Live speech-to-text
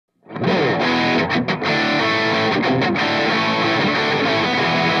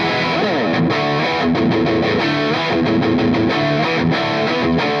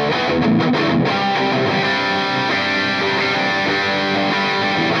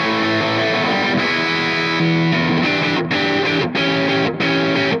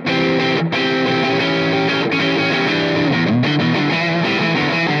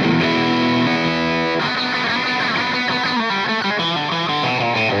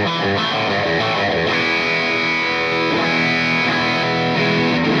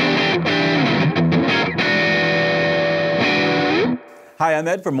Hi, I'm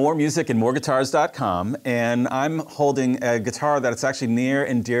Ed from moremusicandmoreguitars.com, and I'm holding a guitar that's actually near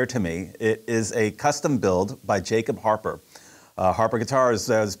and dear to me. It is a custom build by Jacob Harper. Harper Guitars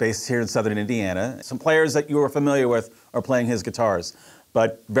is based here in southern Indiana. Some players that you are familiar with are playing his guitars,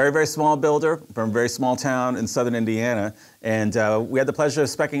 but very, very small builder from a very small town in southern Indiana, and we had the pleasure of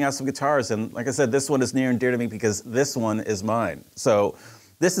speccing out some guitars, and like I said, this one is near and dear to me because this one is mine. So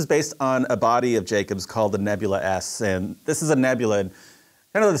this is based on a body of Jacob's called the Nebula S, and this is a Nebula. And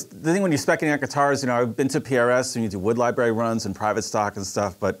kind of the thing when you're speccing out guitars, you know, I've been to PRS and you do wood library runs and private stock and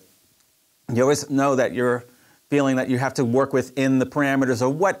stuff, but you always know that you're feeling that you have to work within the parameters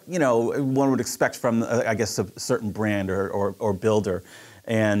of what, you know, one would expect from, I guess, a certain brand or builder.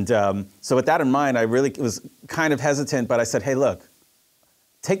 And so with that in mind, I really was kind of hesitant, but I said, hey, look,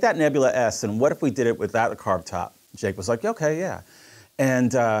 take that Nebula S, and what if we did it without a carved top? Jake was like, okay, yeah.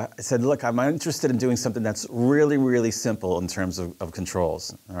 And I said, look, I'm interested in doing something that's really, really simple in terms of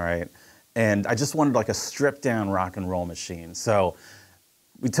controls, all right? And I just wanted like a stripped down rock and roll machine. So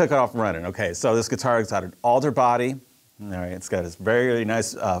we took it off running. Okay, so this guitar has got an alder body, all right? It's got this very, very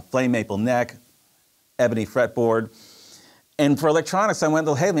nice flame maple neck, ebony fretboard. And for electronics, I went,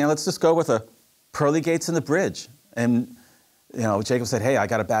 well, hey man, let's just go with a pearly gates in the bridge. And you know, Jacob said, hey, I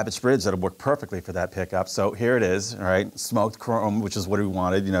got a Babbage bridge that'll work perfectly for that pickup. So here it is, all right, smoked chrome, which is what we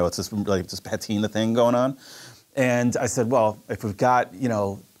wanted. You know, it's just like this patina thing going on. And I said, well, if we've got, you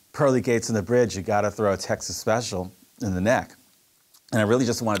know, pearly gates in the bridge, you got to throw a Texas Special in the neck. And I really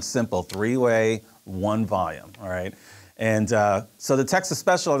just wanted simple, three-way, one volume, all right? And so the Texas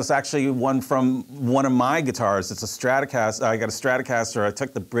Special is actually one from one of my guitars. It's a Stratocaster. I got a Stratocaster. I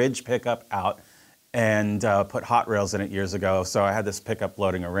took the bridge pickup out and put hot rails in it years ago, so I had this pickup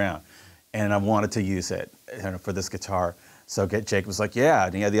floating around, and I wanted to use it, you know, for this guitar. So Jake was like, yeah,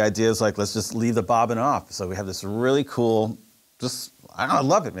 and he had the ideas like, let's just leave the bobbin off. So we have this really cool, just, I don't know, I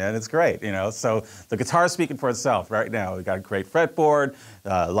love it, man, it's great, you know. So the guitar is speaking for itself right now. We've got a great fretboard,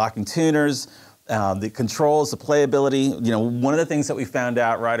 locking tuners, the controls, the playability. You know, one of the things that we found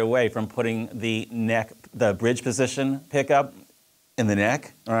out right away from putting the bridge position pickup in the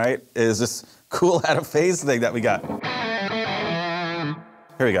neck, all right, is this cool out of phase thing that we got.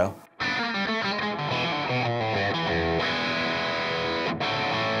 Here we go.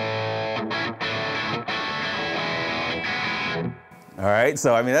 All right,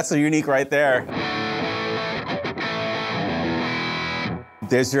 so I mean, that's a unique right there.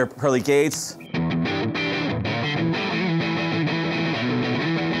 There's your pearly gates.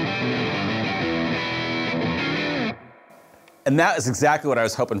 And that is exactly what I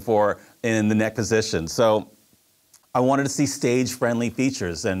was hoping for in the neck position. So I wanted to see stage-friendly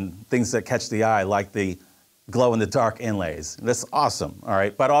features and things that catch the eye, like the glow-in-the-dark inlays. That's awesome, all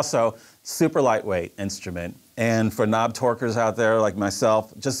right? But also, super lightweight instrument. And for knob torquers out there like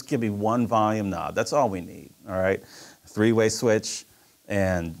myself, just give me one volume knob. That's all we need, all right? Three-way switch,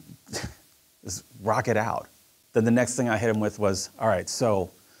 and just rock it out. Then the next thing I hit him with was, all right, so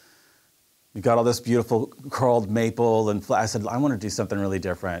we got all this beautiful curled maple and I said, I want to do something really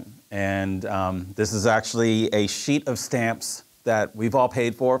different. And this is actually a sheet of stamps that we've all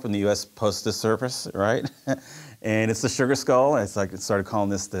paid for from the U.S. Postal Service, right? And it's the Sugar Skull. It's like, I started calling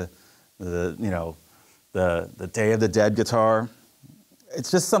this the Day of the Dead guitar.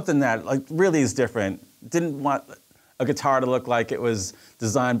 It's just something that like really is different. Didn't want a guitar to look like it was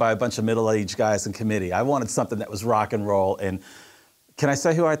designed by a bunch of middle-aged guys in committee. I wanted something that was rock and roll. And can I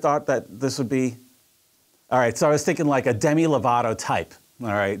say who I thought that this would be? All right, so I was thinking like a Demi Lovato type. All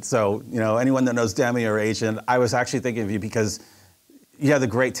right, so, you know, anyone that knows Demi or Asian, I was actually thinking of you because you have the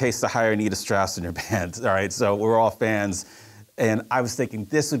great taste to hire Nita in your band. All right, so we're all fans. And I was thinking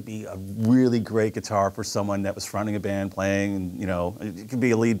this would be a really great guitar for someone that was fronting a band playing, and, you know, it could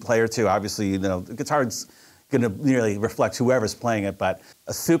be a lead player too. Obviously, you know, the guitar's gonna nearly reflect whoever's playing it, but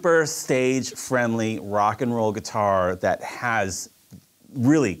a super stage-friendly rock and roll guitar that has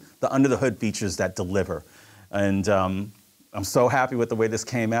really the under-the-hood features that deliver. And I'm so happy with the way this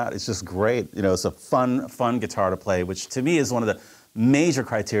came out. It's just great. You know, it's a fun guitar to play, which to me is one of the major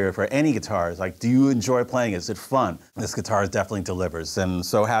criteria for any guitar. Is like, do you enjoy playing it? Is it fun? This guitar definitely delivers, and I'm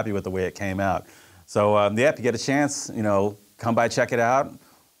so happy with the way it came out. So yeah, if you get a chance, you know, come by, check it out,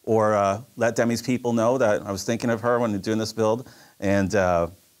 or let Demi's people know that I was thinking of her when doing this build, and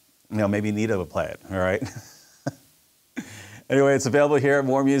you know, maybe Nita would play it, all right? Anyway, it's available here at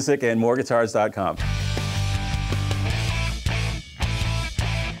moremusicandmoreguitars.com.